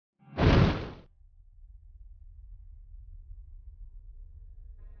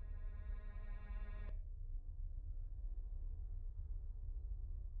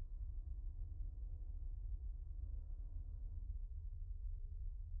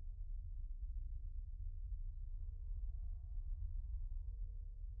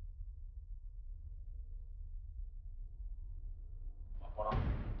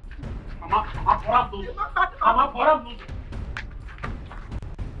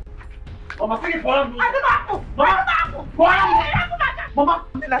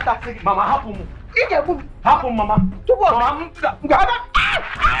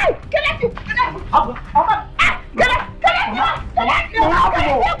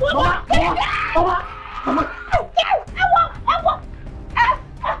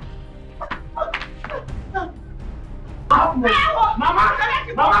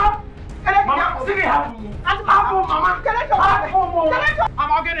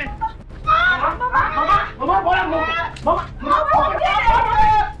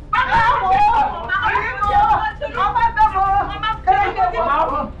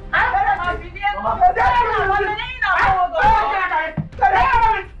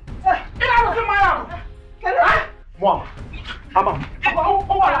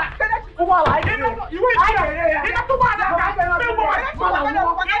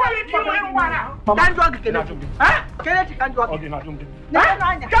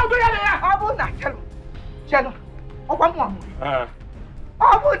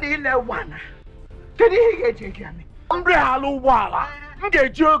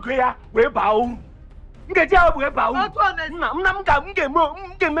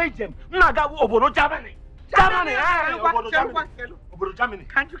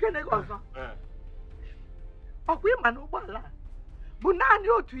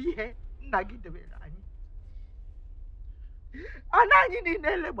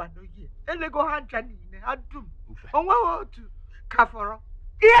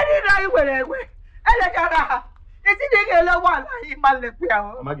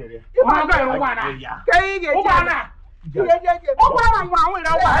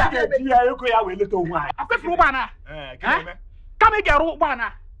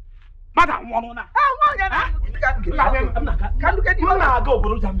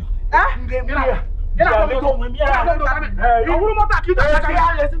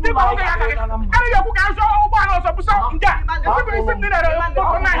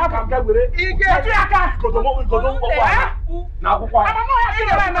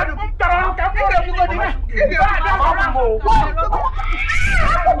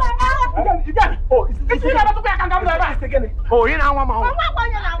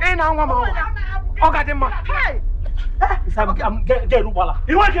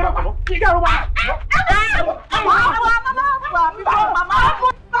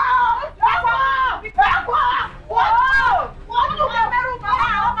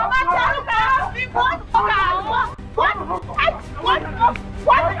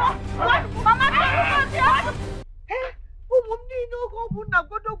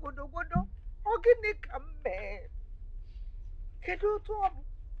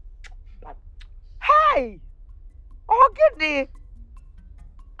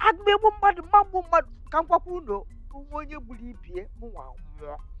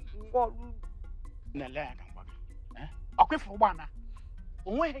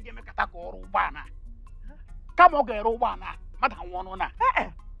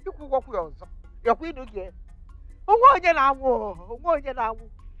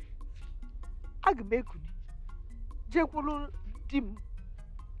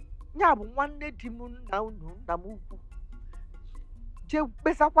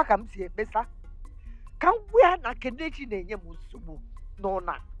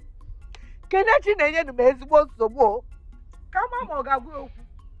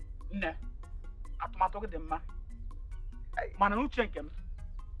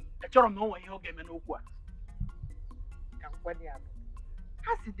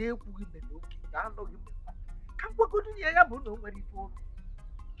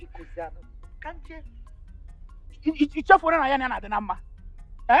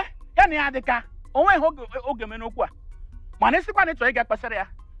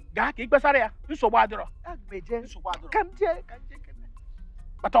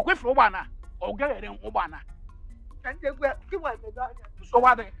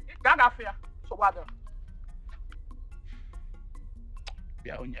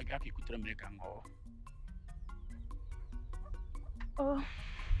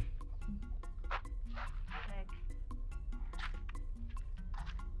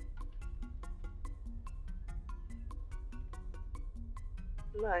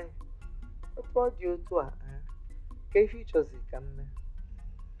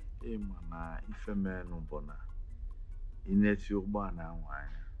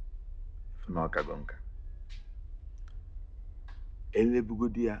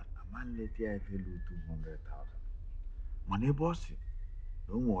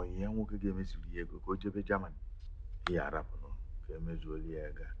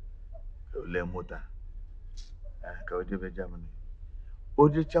le mota ka o jebe Germany o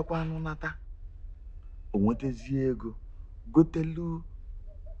jechakwa anụ nata o nwetazie ego gotelu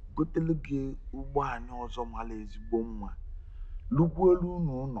gị ụgbọ anyị ọzọ mara ezigbo mma lugbuolu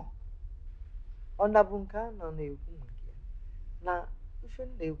ụlọ ọ na-bụ nke a nọ na-ekwu maka ya na ife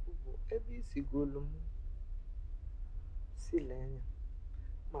na-ekwu bụ ebe isi golu m sile anya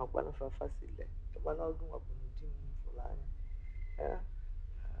ma gbana fafa sile gbana ọgụ nwabụ n'ụdị m fụrụ anya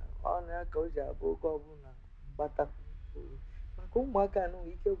ọ na ya ka o ji abụ oge ọbụla mgbatakwu maka ụmụaka na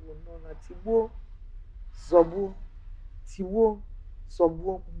ike bụ nnọọ na tigbuo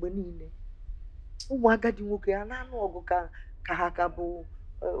zọgbuo mgbe niile ụmụaka dị nwoke ya na-anụ ọgụ ka ha ka bụ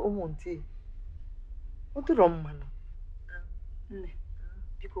ụmụntị ọ dịrọ mmanụ nne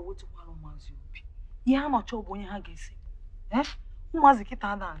biko wetukwala ụmụazị obi ihe a nọchọ bụ onye ha ga-esi ụmụazị kịta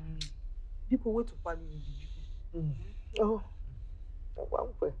ada niile biko wetukwala obi biko ọgwa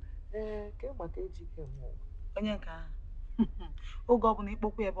nkwe ke maka ejike mmụọ onye nke ahụ oge ọ bụla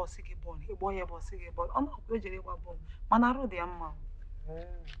ịkpọkwa ebe ọsị gị bọọlụ ịkpọ ya ebe ọsị gị bọọlụ ọ na-akwa o jere ịgba bọọlụ mana arụ dị ya mma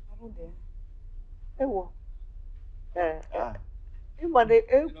arụ dị ya ewo ịmana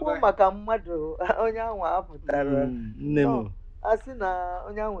ekwuo maka mmadụ onye ahụ apụtara nne m a sị na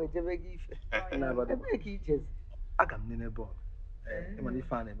onye ahụ ejebe gị ife ebee ka ijezi aga m nene bọọlụ ịmana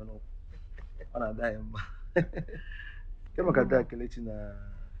ife a na-eme n'ụkwụ ọ na-ada ya mma ke maka daa Kelechi na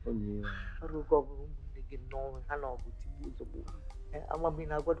onye ọrụ oge ọ bụrụ ụmụnne gị n'ọnwe ha na ọgụ tigbuo ozugbo amaghị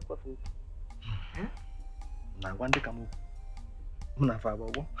na agwadịkwafe okwu na-agwa ndị ka m na afa agba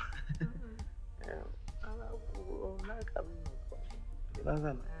ọgbọ n'aka m nọkwa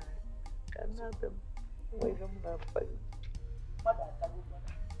Lazana ka na-abịa m nwe ihe m na-afa gị mmadụ akagokwa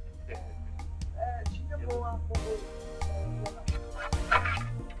chinye m akwụkwọ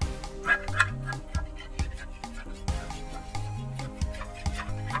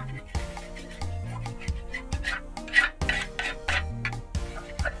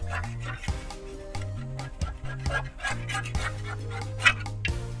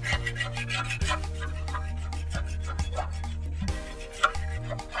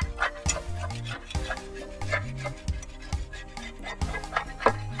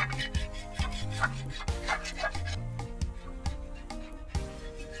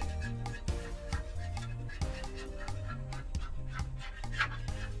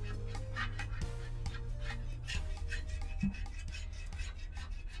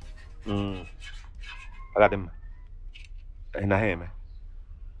Agadema ina heme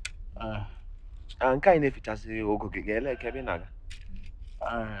nke anyị na-efichasị ogo gị ga-ele eke ebe na-aga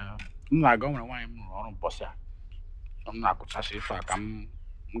m na-aga nwere nwaanyị m rụrụ ọrụ mbọsị a m na-akụchasị ife a ka m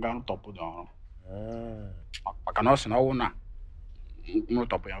gaa rụtọpụ dị ọrụ maka na ọ sị na ọwụ na m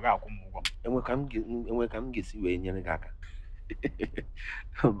rụtọpụ ya ọ ga-akwụ m ụgwọ enwe ka m ga-esi wee nyere gị aka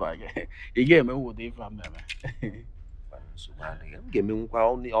ị ga-eme ụdị ife a m na-eme m ga-emenwukwa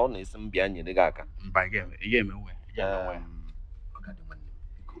ọ na-esi m bịa nyere gị aka mba ị ga-eme nwe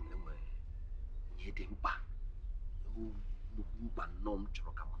ihe dị mkpa nnukwu mkpa nnọọ m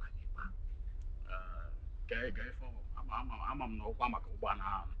chọrọ ka mụ na gị kpaa ama m na ụkwa maka ụgbọ na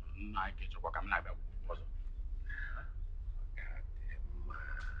nna anyị ga-echekwa ka m na-abịa ọzọ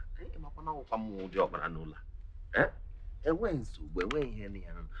ịmakwana ụkwa m ụdị ọkpara n'ụlọ enweghị nsogbu enweghị ihe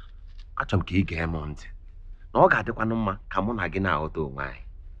ya achọrọ m ka ị gee m ntị na ọ ga-adịkwanụ mma ka mụ na gị na-aghọta onwe anyị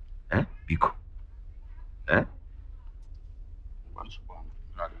biko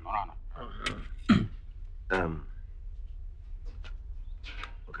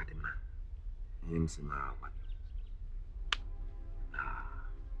ọ ga-adị mma ihe m si na-agwa na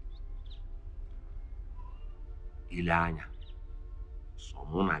ile anya sọ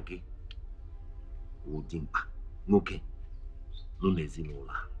mụ na gị ụdị mkpa nwoke nọ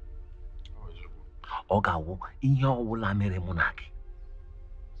n'ezinụlọ a ọ ga-awụ ihe ọbụla mere mụ na gị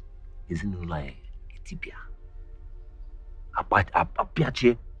ezinụlọ ya etipịa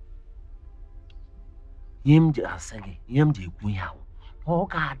apịachie ihe m ji asị gị ihe m ji ekwu ihe ahụ ọ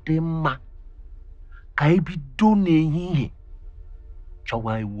ga-adị mma ka ebido n'ehihie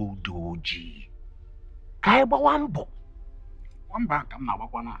chọwa iwu dị ojii ka anyị gbawa mbọ nwamba ka m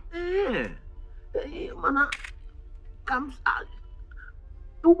na-agbakwa na mana ka m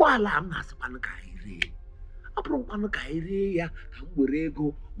ụgbọala m na-asịkwanụ ka anyị ree ọ bụrụkwanụ ka anyị ree ya ka m were ego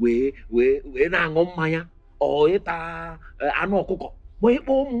wee na-aṅụ mmanya ọ ịta anụ ọkụkọ ma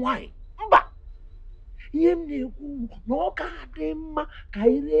ịkpọ ụmụ nwanyị mba ihe m na-ekwu na ọ ga-adị mma ka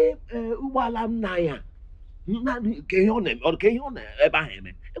anyị ree ụgbọala m na ya ka ihe ọ na-eme ebe ahụ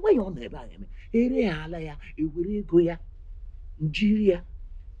eme enweghị ọ na ebe ahụ eme ere ya ala ya ewere ego ya njiri ya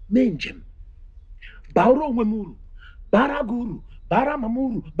mee njem bara onwe m uru bara gị uru bara mama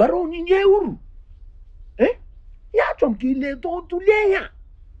uru bara onyinye uru ya achọ m ka ile tụlee ya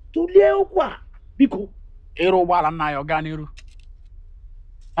tụlee okwu a biko ịrụ ụgbọala nna ya ọ gaa n'iru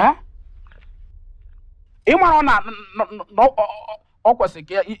ị mara na ọ kwesịrị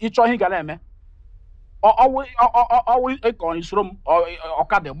ka ịchọ ihe ị ga na-eme ọwụ ịkọ isoro m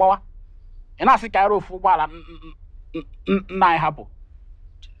ọkada gbawa ị na-asị ka ịrụ ofu ụgbọala nna anyị hapụ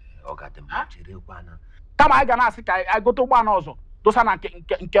kama anyị ga na-asị ka anyị gote ụgbọala ọzọ dosa na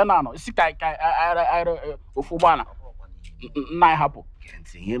nke na-anọ isi ka anyị ofu ụgbọala nna anyị hapụ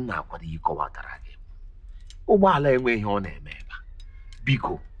ihe m na-akwado ịkọwatara gị ụgbọala enwe ihe ọ na-eme ebe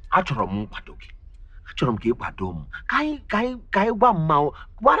biko achọrọ m nkwado gị achọrọ m ka ị kwado m ka anyị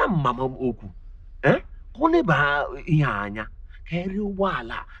gwara mama m okwu ka ọ na-eba ihe anya ka ere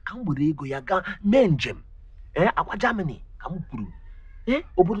ụgbọala ka m were ego ya gaa mee njem agwa Germany ka m kwuru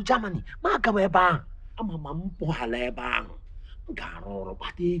obodo Germany ma agawa ebe ahụ ama ma m pụghala ebe ahụ m ga-arụ ọrụ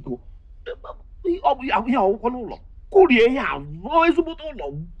kpata ego ọ bụ ihe akwụkwọ n'ụlọ kụrie ya rụọ ezigbote ụlọ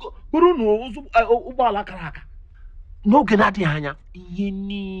bụrụ na ụgbọala kara aka n'oge na-adịghị anya ihe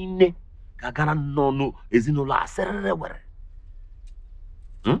niile ga-agara nnọọ ezinụlọ a sịrịrị were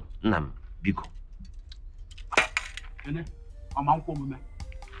nna m biko ọmankwa omume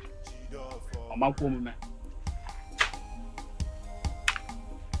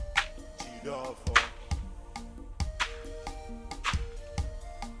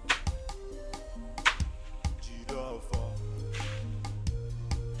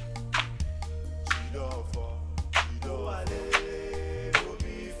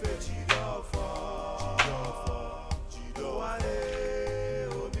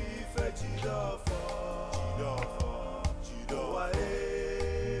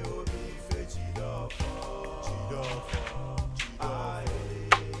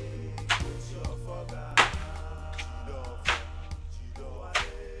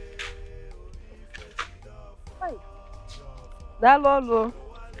Daalụ ọlụ.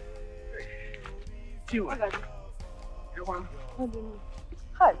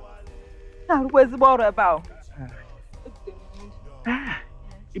 Na-arụkwa ezigbo ọrụ ebe ahụ.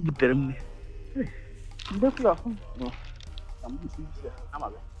 I butere m nne. Ndekwa ọfụma.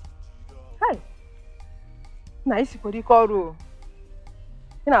 Na isikwara ike ọrụ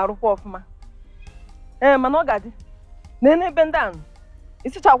ị na-arụkwa ọfụma. Mana ọ ga-adị n'ebe ndị ahụ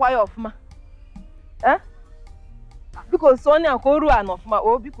isichakwa ya ọfụma. Biko so onye ka o ruo ana ọfụma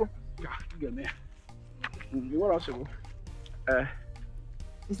o biko.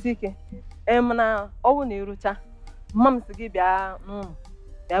 Isi ike. Mana ọ bụ na ịrụcha mma m sị gị bịa n'ụlọ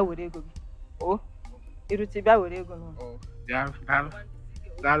bịa were ego gị. O ịrụcha bịa were ego n'ụlọ.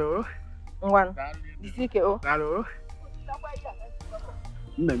 Daalụ. Ngwanụ. Isi ike o. Daalụ.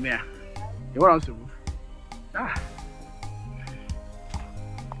 Mmemme ya. Ị nwere nsogbu?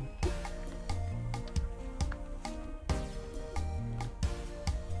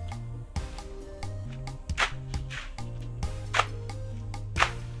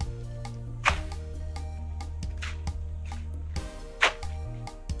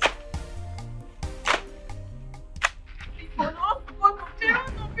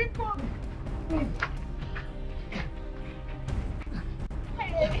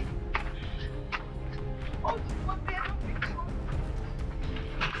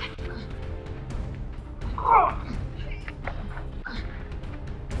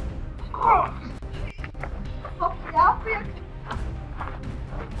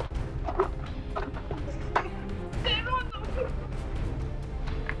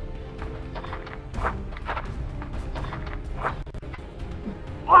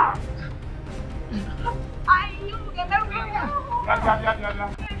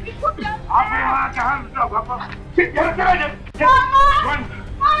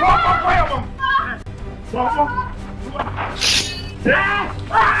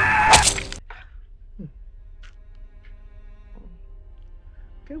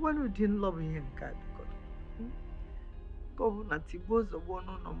 Dị nlọ bụ ihe nke a biko ka ọ bụ na tigbuo ozugbo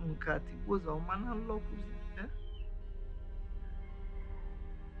n'ụlọ m nke a tigbuo ụzọ mana nlọkwuzi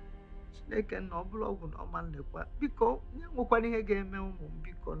Chineke na ọ bụla ọgwụ na ọma nlekwa biko nye nwekwana ihe ga-eme ụmụ m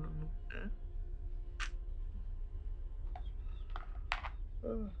biko nụnụ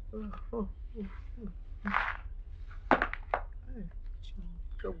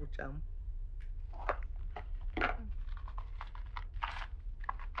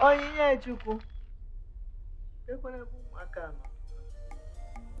Onyinye Chukwu ekwere bụ ụmụaka nọ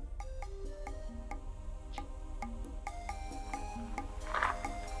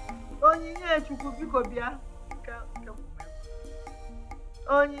Onyinye Chukwu biko bịa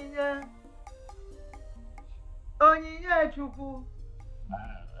Onyinye Chukwu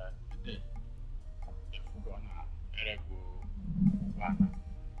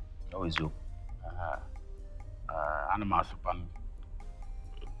Ana m asụkwa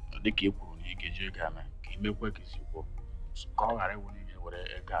dịka e kwuru na ị ga-eji ego eme ka imekwe ka isi kwuo ka ọ ghara ịwụ na ị ga-ewere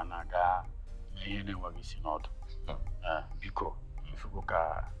ego a na-aga mee ihe na-enweghị isi n'ọdụ. Biko efugo ka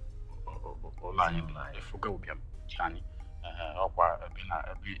ụlọ anyị dị, efugo ụbịam ji anyị, ọkwa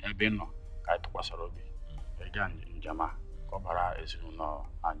ebe nọ ka anyị tụkwasịrị obi ịga njem a ka ọ bara ezinụlọ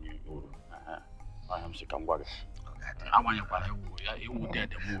anyị uru. Ọhịa m si ka m gwa gị agbanyekwara iwu dị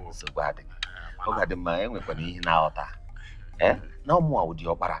edemwo ọ ga-adị mma enwekwana ihe na-aghọta na ọmụ a ụdị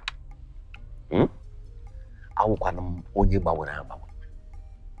ọkpara awụkwana m onye gbanwere agbanwe.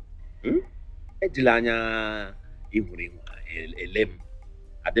 Ejila anya ihụrụ ihu ele m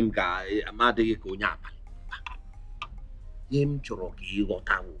adị m ka ma adịghị ka onye abalị. Ihe m chọrọ ka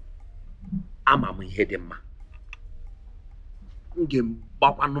ịghọta wụ ama m ihe dị mma, m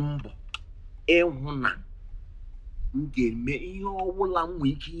ga-agbakwanụ mbọ ịhụ na m ga-eme ihe ọbụla m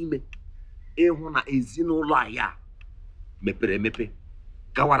nwee ike ime ịhụ na ezinụlọ a ya mepere emepe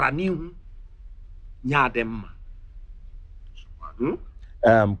gawara n'ihu ya dị mma.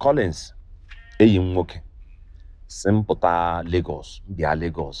 Collins enyi m nwoke si m pụta Lagos, bịa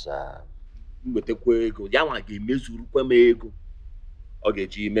Lagos mwetakwa ego ya nwa ga-emezurukwa m ego ọ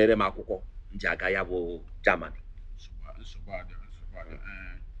ga-eji mere m akwụkwọ nji aga ya bụ Germany.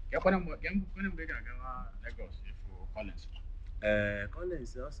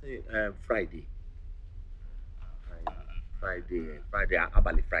 Collins say Friday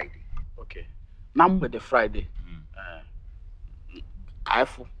abalị Friday. Okay. Na mgbede Friday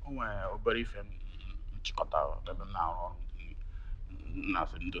afọ onwe obere ife nchịkọta ebe m na-arụ ọrụ na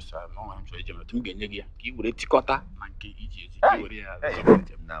asị ndosa na onwe m chọrọ ije metụ m ga-enye gị ya ka ị were tikọta na nke iji ezi ka ị were ya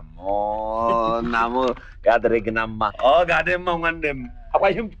na m ga-adịrị gị na mma. Ọ ga-adị mma nwanne m.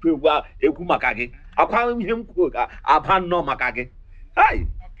 Akwa ihe m kwuo ekwu maka gị, akwa ihe m kwuo ka aba nnọọ maka gị.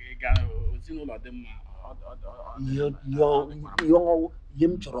 Ihe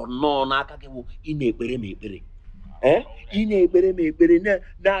m chọrọ nnọọ n'aka gị bụ ị na-ekpere m ekpere, ị na-ekpere m ekpere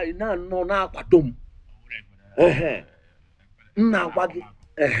na nnọọ na-akwado m. M na-agwa gị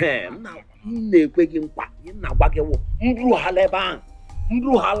m na-ekwe gị nkwa, ihe m na-agwa gị wụ nrughala ebe ahụ,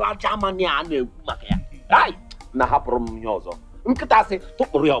 nrughala Germany a na-ekwu maka ya. Na hapụrụ m ihe ọzọ, nkịta sị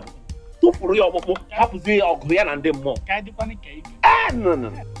tụpụrụ ya ọkpụkpụ hapụzie ọgụ ya na ndị mmụọ.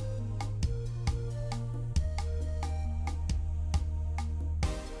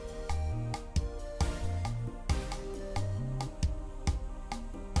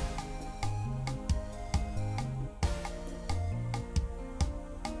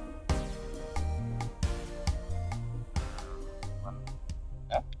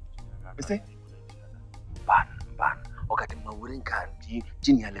 Mban ọ ga-adị mma were nke a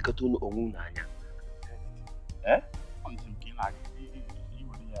ji ya lekọta onwe n'anya.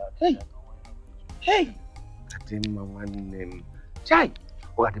 Adị mma nwanne m. Chai,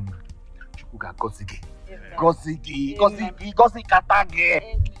 ọ ga-adị mma. Chukwu ga-agọzi gị, gọzi kata gị.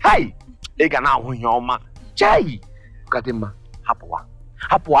 Ị ga na-ahụ ihe ọma. Chai, ọ ga-adị mma.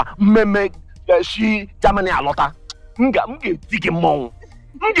 Hapụwa mmemme si Germany alọta. M ga-eti gị mmọnwụ.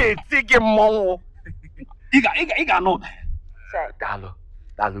 Ị ga-anụ ụda ya.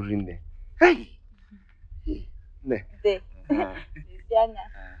 Daalụ rinne. Nne.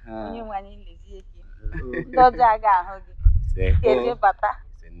 Onye nwe anyị nlezi eke. Ndị ọjọọ aga ahụ gị. Ga-eje bata.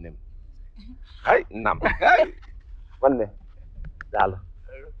 Nne m. Nna m. Nwanne. Daalụ.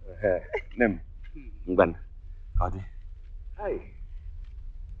 Nne m. Ngwana. Ka ọ dị.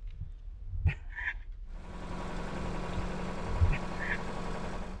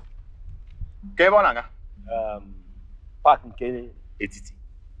 Ka ebe ọ na-aga? Park nke etiti.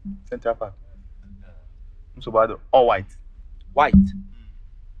 Central Park. Nsogbu adị all white.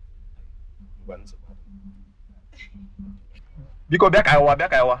 Biko bịa ka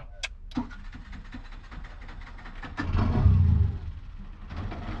ịwa.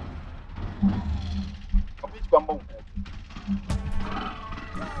 Ọ bụ ijikwa mgbanwe.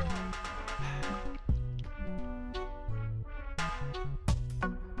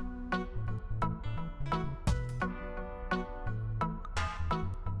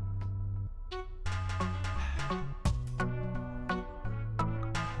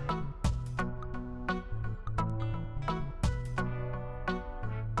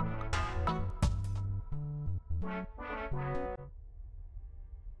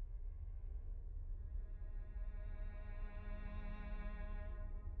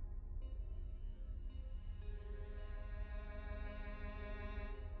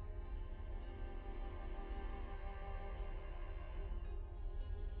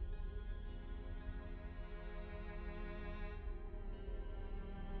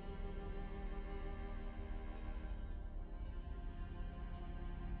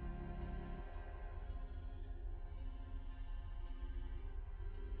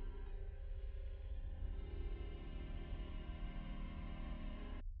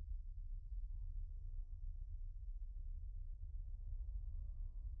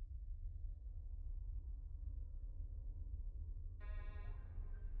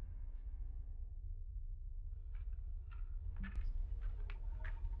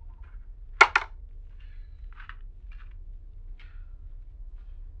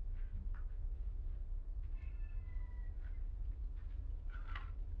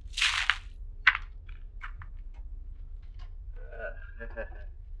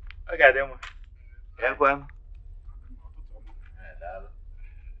 Okay, then. Yeah, go on.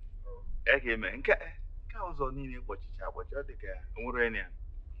 Okay, man. Ka ọzọ niile gbochicha agbochi ọ dị ka nwere enyi.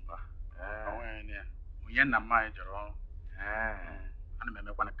 Onye nna m anyị jere ọrụ. Ana m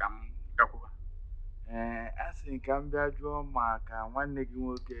emekwana ka m gakwuba. Asị ka m bịa jụọ maka nwanne gị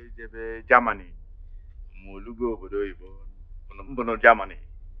nwoke jebe Germany. Ma olugo obodo oyibo mbụnụ Germany.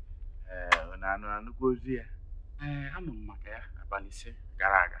 Na nnukwu ozi ya. Anụ m maka ya abalị 5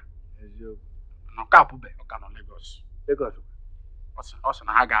 gara aga. Eziokwu. Na ọka apụbe ọka nọ Lagos. Lagos. Ọ sị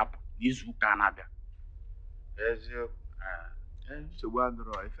na ha ga-apụ n'izu ụka na-abịa. Eziokwu. Nsogbu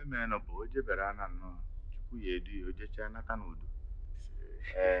adịrọ ife mere nọ bụ o jebere ana nnọọ Chukwu ya edu ya o jechaa nata n'udo.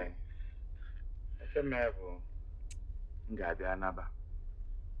 Ife mere bụ m ga-abịa naba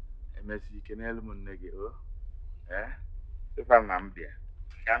emesi ike n'elu m nne gị o sịkwa na m bịa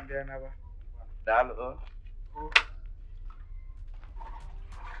ka m bịa naba daalụ o.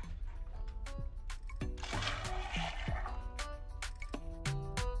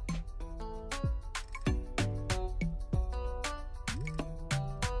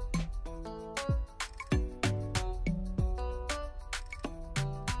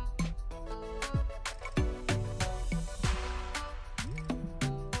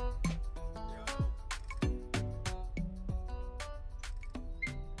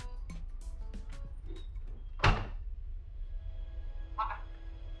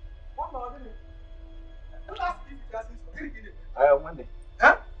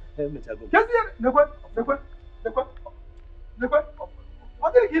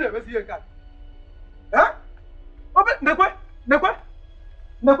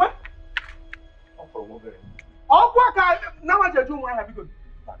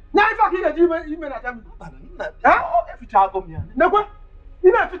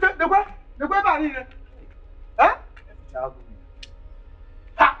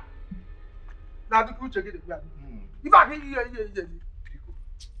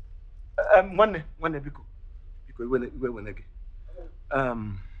 Nwanne biko iwe wene gị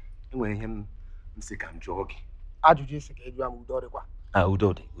enwere ihe m sị ka m jụọ gị ajụjụ isi ka eju ama udo dịkwa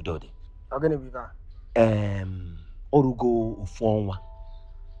udo dị ọ gịnị bụ ife a ọrụgo ofu ọnwa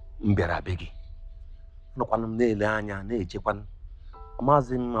m bịara be gị nọkwanụ m na-ele anya na-echekwanụ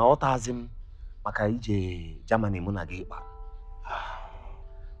amazi m aghọtazi m maka ije Germany mụ na gị kpara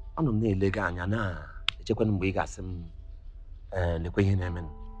anụ m na-ele gị anya na-echekwanụ mgbe ị ga-asị m lekwa ihe na-eme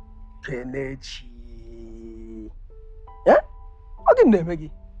Kenechi ọ gị na-eme gị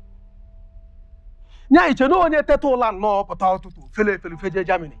nya iche na onye teta ụla nnọọ pụta ụtụtụ fele feje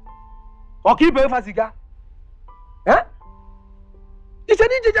Germany ọka ibe faziga iche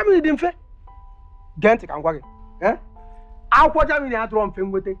na ije Germany dị mfe gee ntị ka m gwa gị akwụkwọ Germany adịrọ mfe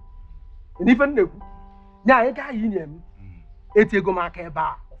nweta n'ife m na-ekwu nya anyị gaa yi na-eme etiego m aka ebe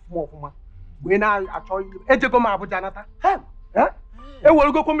a ọfụma mgbe na-achọ ejego m Abuja nata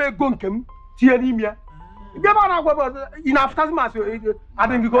ewerugokwa m ego nke m tinye n'ime ya ebe a na-agwa ị na-afụtazi masị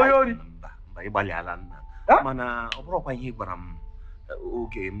adịghị gị onye ori mba ịgbalịala nna mana ọ bụrụkwa ihe ị gwara m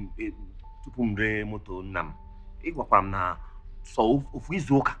oge tupu m ree moto nna m ị gwakwara m na sọ ofu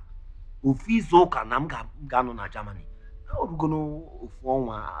izu ụka na m ga-anọ na Germany orugo n'ofu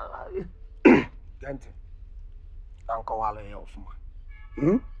ọnwa gee ntị ka m kọwara ya ọfụma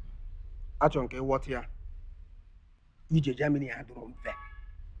achọrọ nke ịghọta ya ije Germany ya dụrụ mfe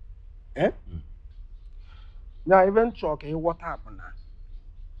na ebe m chọrọ ka ịghọta bụ na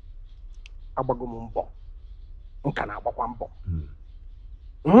agbago m mbọ nka na-agbakwa mbọ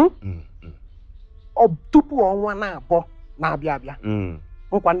tupu ọnwa na-abọ na-abịa abịa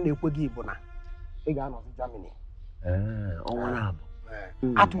nkwa m na-ekwe gị bụ na ị ga-anọzi Germany ọnwa na-abọ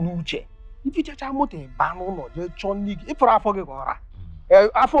atụrụ uche ifichacha moto baa n'ụlọ jee chọọ nne gị ịfụrụ afọ gị ka ọra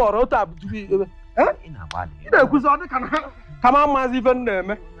afọ ọra otu abụjubi ebe ị na-ekwuzi ọ dị ka ma maazị ife m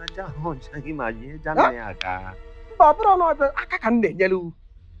na-eme mba ọ bụrụ na aka ka m na-enyere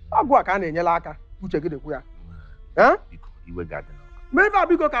ọgwụ a ka a na-enyere aka uche gị dekwu ya mee ife a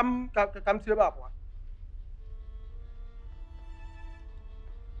biko ka m si ebe a pụọ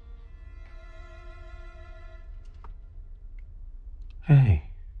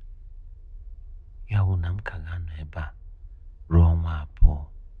ya bụ na m ka ga-anọ ebe a ruo ọnwa abụọ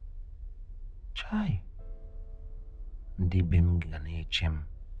chai ndị be m ga na-eche m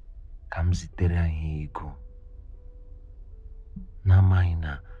ka m zitere anyị ego n'amaghị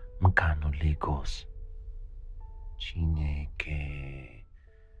na m ka nọ Lagos. Chineke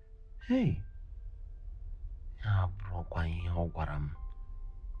ya bụrụkwa ihe ọ gwara m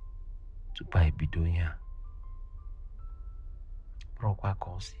tupu anyị bido ya bụrụkwa ka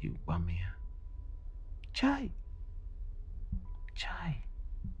ọ si gwa m ya chai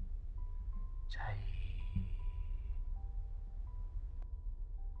Chai.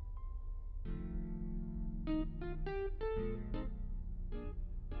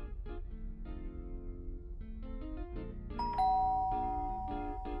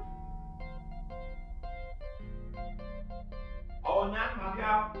 Oh, nyan,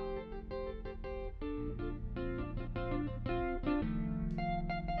 Mabiao.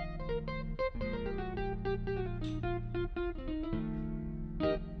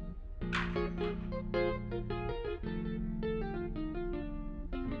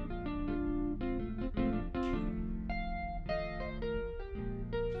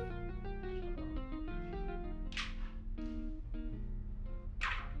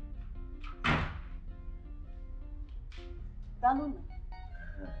 Daluna.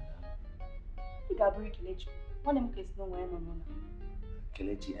 Ị ga-abụrụ Kelechi. Nwanne m ka esi n'onwe ya nọ n'ụlọ.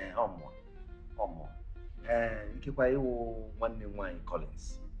 Kelechi, ọmụ. Ikekwa ịwụ nwanne nwaanyị Collins.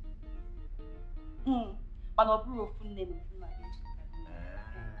 Mana ọ bụrụ ofu nne na ofu nna gị.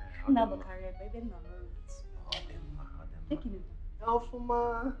 Nna nọkarị ebe nna n'ụlọ. Ọ dị mma. Tekini. Ọfụma.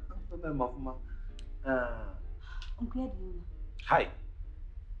 Nkụ ya dị n'ụlọ. Hai.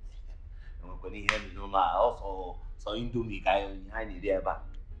 Enwekwana ihe dị n'ụlọ a, sọ Indomie ka anyị na-eri ebe a.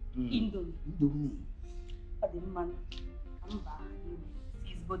 Indomie. Ọ dị mma ka mba n'ime si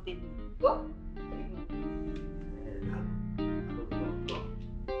ezigbote nne.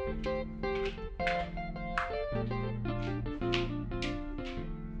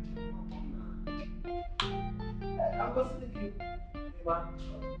 I'm going to see you. Well,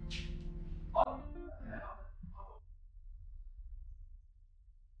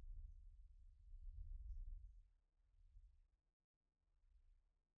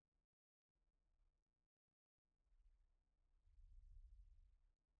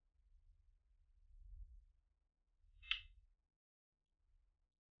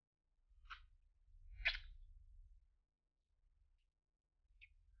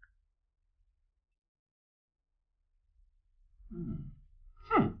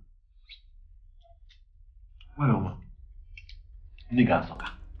 nigga,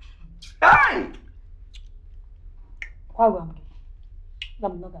 sucker. Hey! Kwa gwa m gị. Na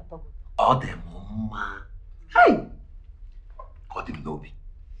m nọ ga-atọ gị. Ọ dị m mma. Hey! Ọ dị m n'obi.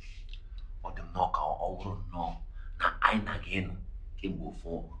 Ọ dị m n'ọka ọ bụrụ nnọọ na anyị na gị nụ kemgbe ofu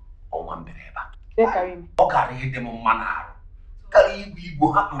ọnwa mbere ebe a. Ọ gara ịdị m mma n'arụ. Karịa igbo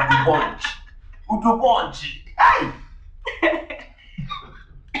hapụ udu bọnchị. Hey!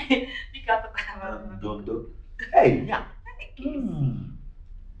 Biko atụkwala m. Dondo. Hey, yeah.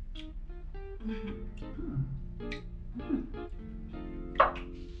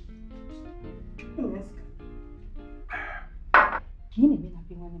 Gini na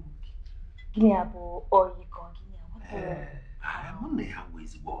be nwanne m nwoke. Gini ya bụ oyi ka ọ gini ya nwata. Mụ na ya bụ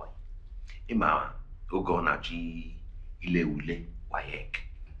ezigbo ọyị. Ịma oge ọ na-achọ ile ule WAEC.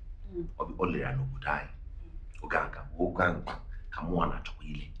 O lere ya n'obodo anyị. Oge ahụ ka mụnwa na-achọkwa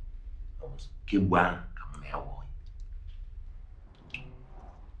ile. Kemgbe ahụ ka mụ na ya bụ ọyị.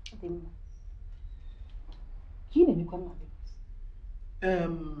 Ọ dị mma. Ka ị na-emekwa nna gị?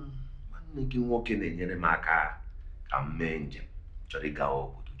 Nwanne gị nwoke na-enyere m aka ka m mee njem. Chọrọ ịga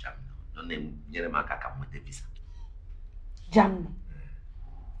obodo Germany. Ọ na-enyere m aka ka m nweta visa. Germany?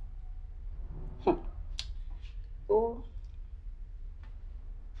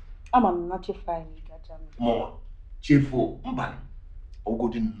 Ama m na chefu anyị ịga Germany. Mụnwa chefu mba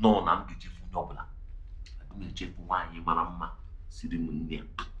ogodi nnọọ na m ga-echefu onye ọbụla. Aga m echefu nwaanyị mara mma siri m nne ya.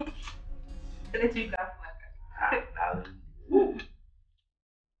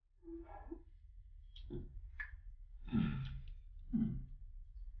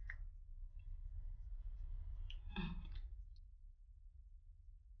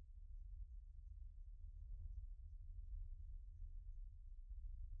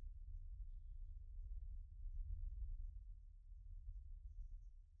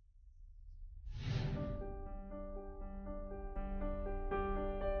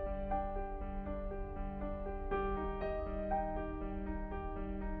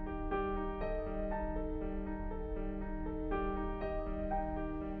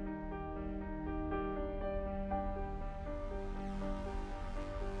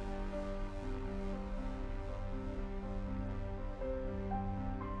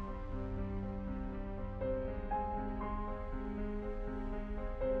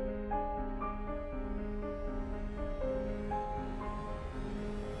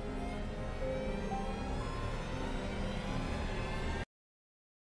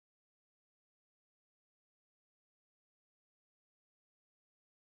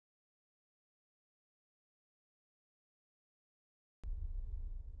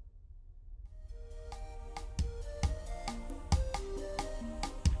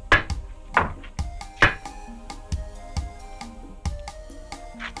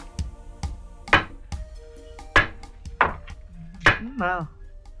 now.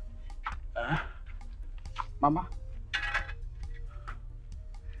 Mama.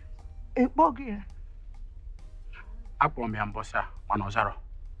 A bogey. Apple me and Bossa, one Ozaro.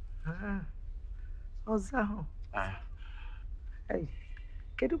 Ozaro. Hey,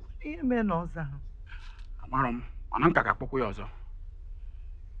 can you put him in Ozaro? Maram, an uncle Capoyozo.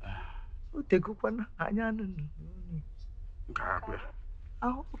 Who take up one? I don't know.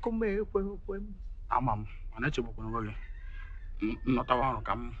 I'll come back when I'm an etchable when not a one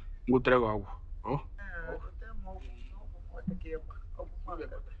come. Good travel. Oh,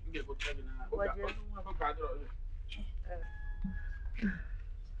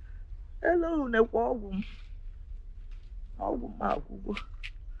 hello, no problem.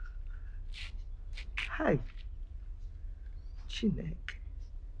 Hi, Chinek.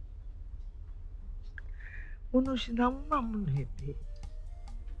 Uno si na mamma nebe.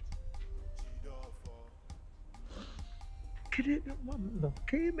 Credo mamma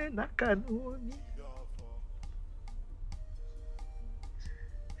che me na canoni.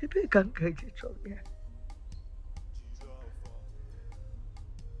 E pe kanka che choya.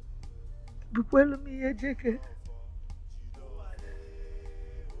 Bu quello mi ejeke.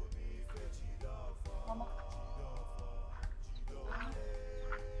 Mama.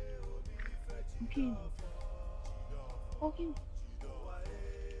 Okay. Okay.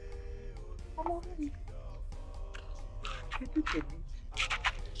 Mama.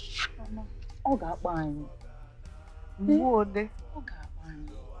 Mama, ọ ga-akpọ anyị. Mgbe ole? Ọ ga-akpọ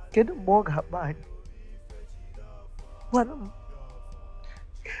anyị. Kedu mgbe ọ ga-akpọ anyị? Gwara m.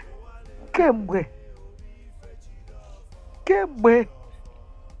 Kemgbe?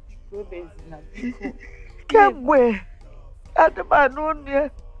 Biko ebezina biko. Kemgbe? Adị m anụ ọnụ ya.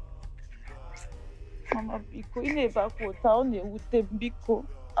 Mama biko, ị na-ebe akwa ụta, ọ na-ewute m biko.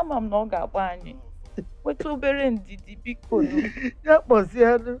 Ama m na ọ ga-akpọ anyị. Weta obere ndidi biko nụ. Ya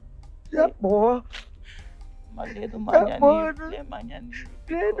kpọzienụ. Ya kpọọ. Ledu m anya n'iru.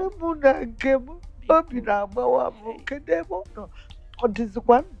 Ledu mụ na nke m. Obi na-agbawa m. Kedu ebe ọ nọ? Ọ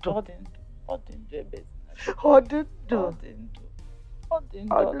dịzikwa ndụ? Ọ dị ndụ ebezina. Ọ dị ndụ? Ọ dị ndụ ọ dị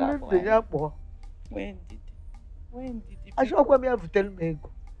ndụ ya kpọọ. Nwee ndidi. Achọkwa m ya butere m ego.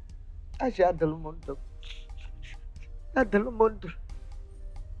 Achị adịlụ m ndụ. Adịlụ m ndụ.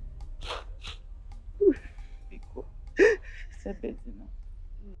 Biko, sebezina.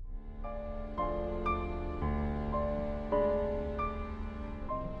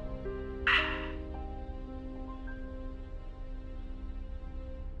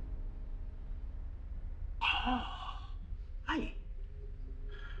 Hi.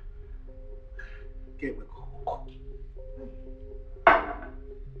 Get with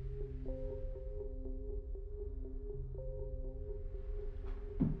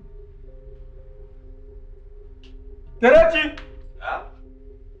Kelechi!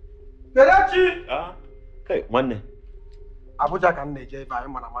 Kelechi! Hey, nwanne. Abuja ka m na-eje ebe anyị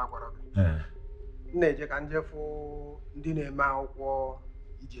mana m agwara gị. M na-eje ka m jee fụ ndị na-eme akwụkwọ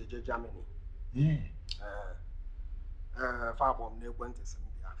iji eje Germany. Fa akpọ m n'ekwentị sị m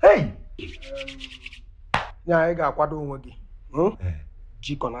bịa. Nya ị ga-akwado onwe gị.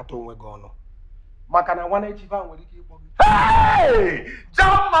 Jikọnata onwe gị ọnụ. Maka na nwanne Chiva nwere ike ịkpọ gị. Hey!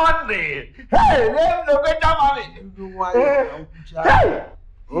 Germany! Hey! Let's Germany!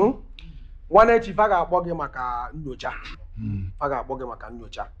 Nwanne Chiva ga-akpọ gị maka nyocha. Fa ga-akpọ gị maka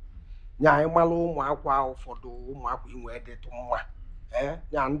nyocha. Nya anyị malụ ụmụ akwụkwọ ụfọdụ ụmụ akwụkwọ inwe dịtụ mma.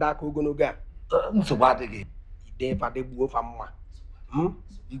 Nya ndị aka ogologo a. Nsogbu adịghị. Ide fade gbuo fa mma.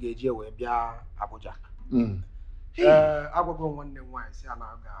 Ị ga-eji wee bịa Abuja. Agwago nwanne m nwaanyị si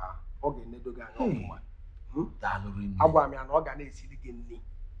na ọ ga-enedo gị anya ọfụma. Agwa m ya na ọ ga na-esiri gị nri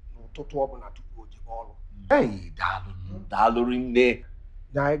n'ụtụtụ ọbụla tupu o jebe ọrụ. Daalụ nne.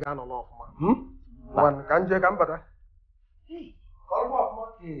 Ya anyị ga-anọrọ ọfụma. Ngwanụ ka m jee ka m bata.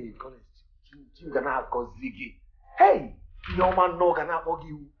 Chi ga na-agọzi gị. Hey! Ihe ọma nnọọ ga na-akpọ gị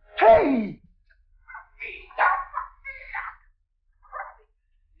iwu. Hey!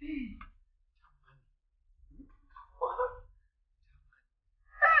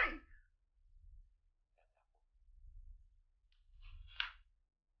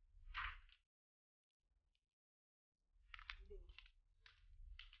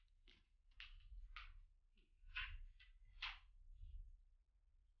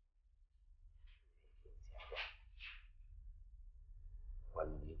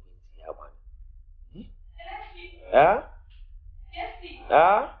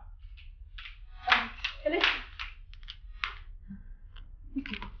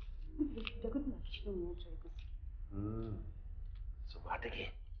 So what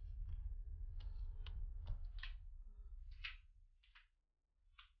again?